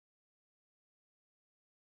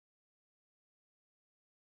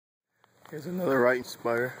Here's another writing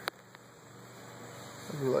spider,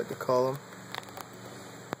 as we like to call them.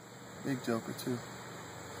 Big joker too.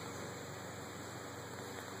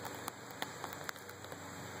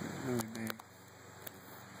 He's really big.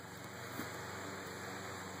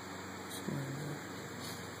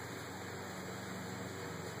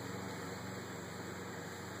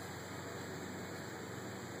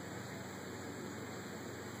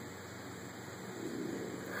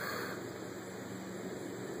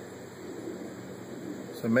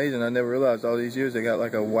 It's amazing, I never realized all these years they got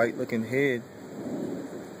like a white looking head.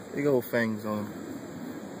 Big old fangs on them.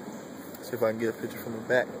 See if I can get a picture from the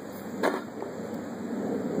back.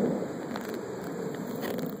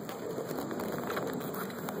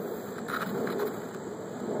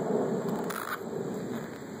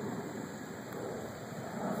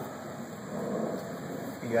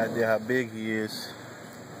 You got idea how big he is.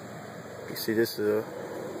 You see, this is a,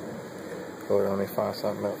 hold on, let me find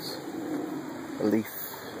something else. A leaf.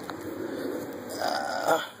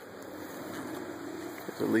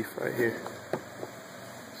 There's a leaf right here.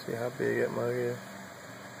 See how big that mug is?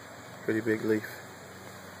 Pretty big leaf.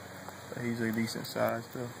 But he's a decent size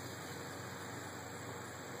though.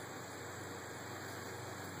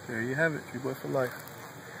 There you have it, Tree Boy for life.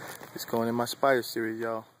 It's going in my spider series,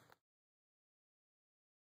 y'all.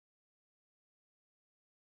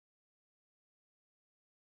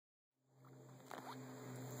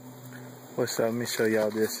 What's up? Let me show y'all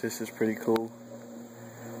this. This is pretty cool.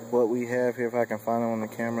 What we have here, if I can find it on the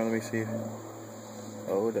camera, let me see.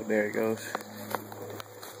 Oh, there it goes.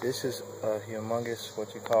 This is a humongous,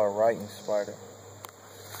 what you call a writing spider.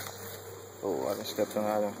 Oh, I just stepped on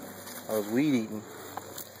it. I was weed eating,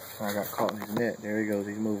 and I got caught in his net. There he goes.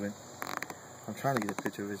 He's moving. I'm trying to get a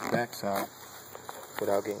picture of his backside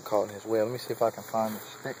without getting caught in his web. Let me see if I can find the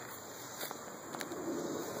stick.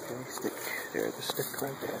 Okay, stick. There's the stick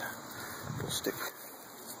right there. Little stick.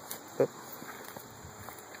 Up.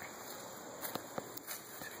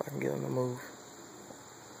 See if I can get him to move.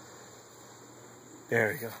 There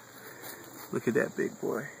we go. Look at that big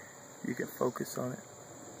boy. You can focus on it.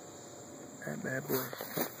 That bad boy.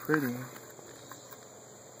 Pretty. Look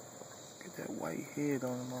at that white head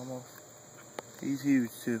on him almost. He's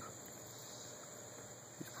huge too.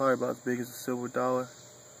 He's probably about as big as a silver dollar.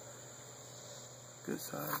 Good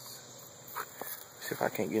size. See if I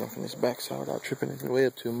can't get him from this backside without tripping his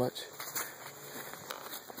web too much.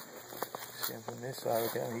 See him from this side.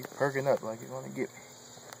 Look at him. He's perking up like he's gonna get me.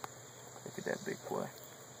 Look at that big boy.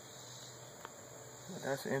 But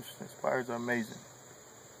that's interesting. Spiders are amazing.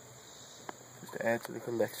 Just to add to the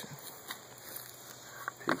collection.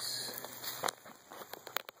 Peace.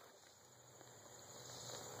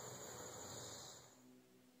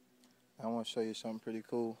 I want to show you something pretty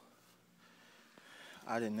cool.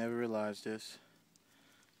 I didn't never realize this.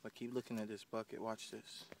 But keep looking at this bucket. Watch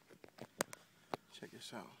this. Check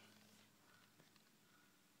this out.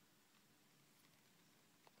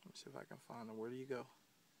 Let me see if I can find it. Where do you go?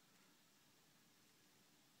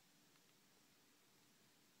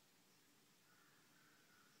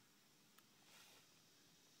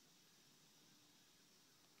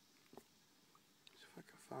 See if I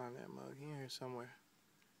can find that mug in here somewhere.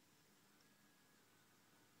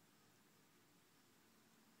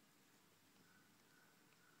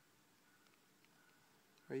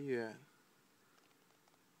 Where you at?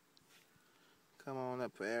 Come on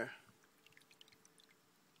up there.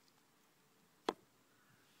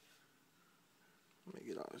 Let me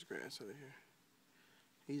get all this grass out of here.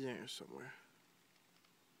 He's in here somewhere.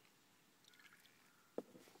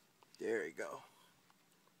 There we go.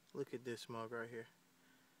 Look at this mug right here.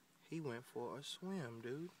 He went for a swim,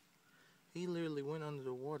 dude. He literally went under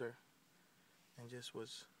the water and just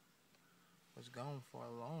was gone for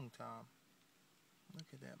a long time. Look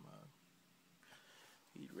at that mug.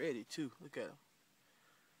 He's ready too. Look at him.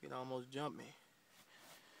 It almost jumped me.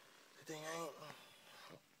 The thing ain't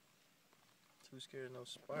too scared of no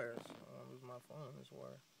spiders. I don't want to lose my phone in this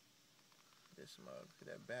water. This mug. Look at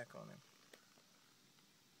that back on him.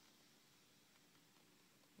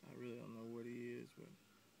 I really don't know what he is, but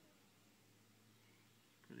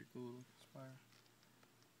pretty cool looking spider.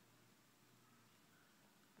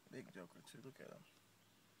 Big joker too. Look at him.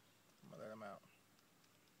 I'm gonna let him out.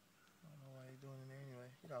 I don't know why he's doing it there anyway.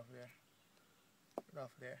 Get off of there. Get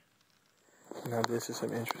off of there. Now this is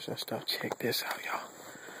some interesting stuff. Check this out, y'all.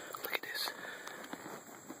 Look at this.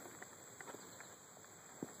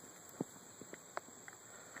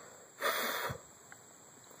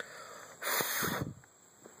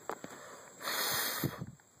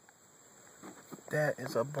 That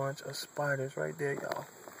is a bunch of spiders right there, y'all.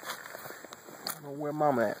 I don't know where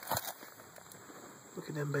mama at. Look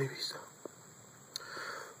at them babies.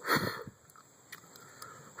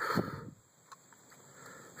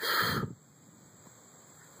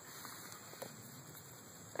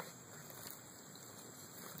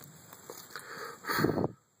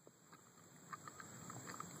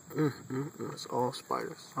 It's all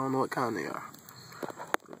spiders. I don't know what kind they are.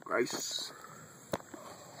 Good gracious.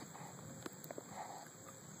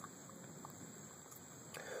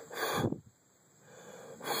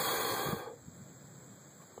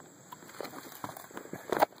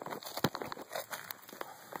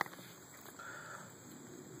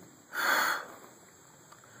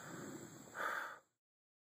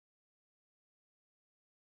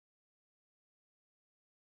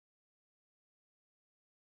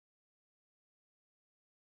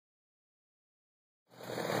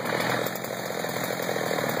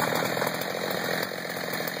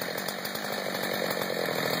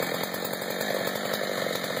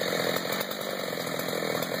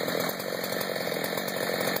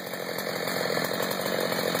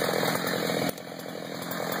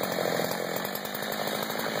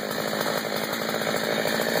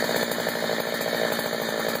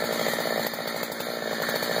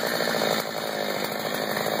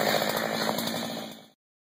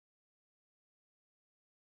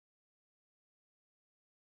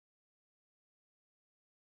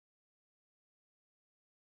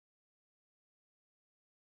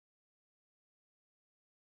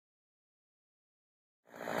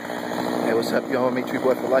 Hey, what's up, y'all? Me, Tree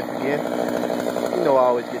Boy for Life again. You know I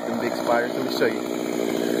always get them big spiders. Let me show you. In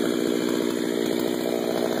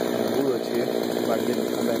the woods here. See if I can get them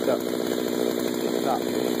to come back up. Stop.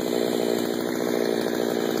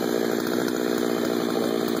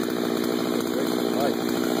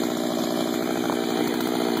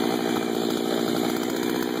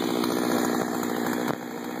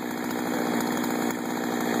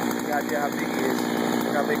 Any idea how big he is?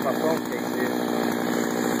 Look how big my phone case is.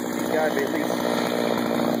 Gotta be at least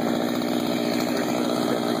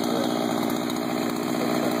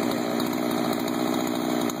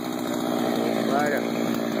right up.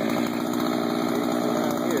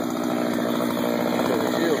 Here.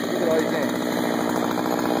 Chill. Look at all these ants.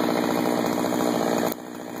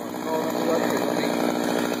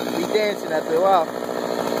 He dancing after a while.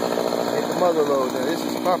 Hit the mother load. Now this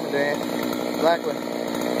is carpenter ant. Black one.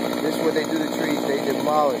 This is what they do to trees. They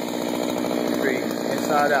demolish trees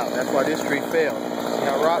inside out. That's why this tree fell. See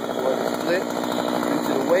how rocky it was? It split due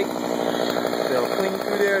to the weight. Fell clean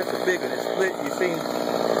through there. It's a big one. It split. You seen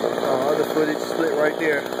other footage split right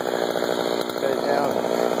there. Cut it down.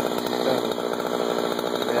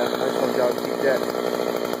 Yeah, I just want y'all to keep that.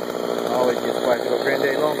 I always get spiked up.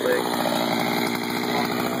 Granddaddy long leg.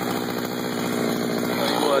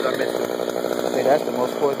 He was. I missed him. I think that's the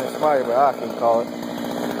most poisonous spider, but I can call it.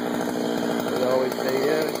 They always say,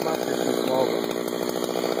 yeah, it's my sister's small.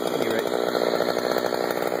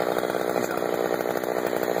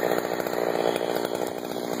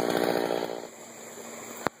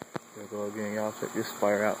 Go again, y'all. Check this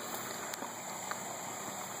spider out.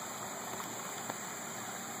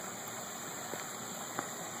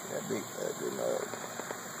 That big nose.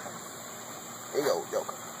 Big old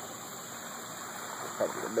joker.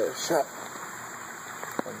 Probably get a better shot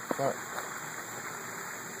on the front.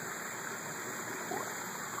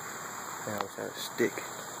 Yeah, I wish I had a stick.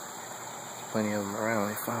 There's plenty of them around.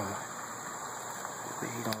 They found one. But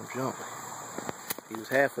he don't jump. He was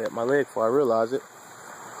halfway up my leg before I realized it.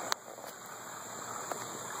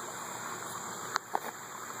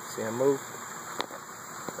 See him move?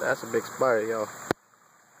 That's a big spider, y'all.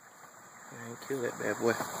 I ain't kill that bad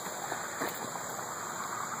boy.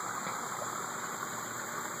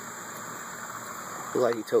 Look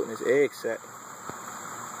like he toting his egg sack.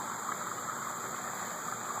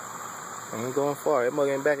 I ain't going far. That mug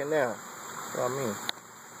ain't backing down. That's what I mean.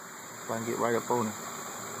 If I can get right up on him.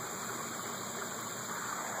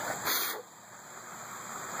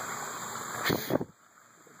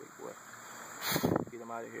 Big boy. Get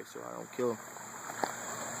him out of here so I don't kill him.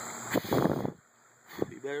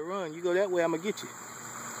 You better run. You go that way, I'm gonna get you.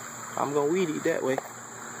 I'm gonna weed eat that way.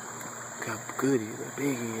 Look how good he is, how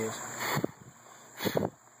big he is.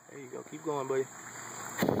 There you go. Keep going, buddy.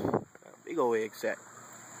 Big old egg sack.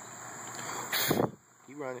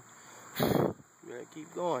 Keep running. You better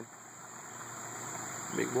keep going.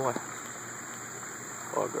 Big boy.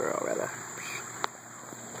 Or girl, rather.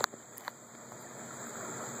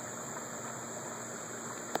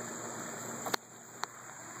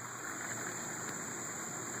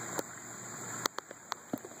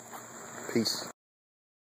 Peace.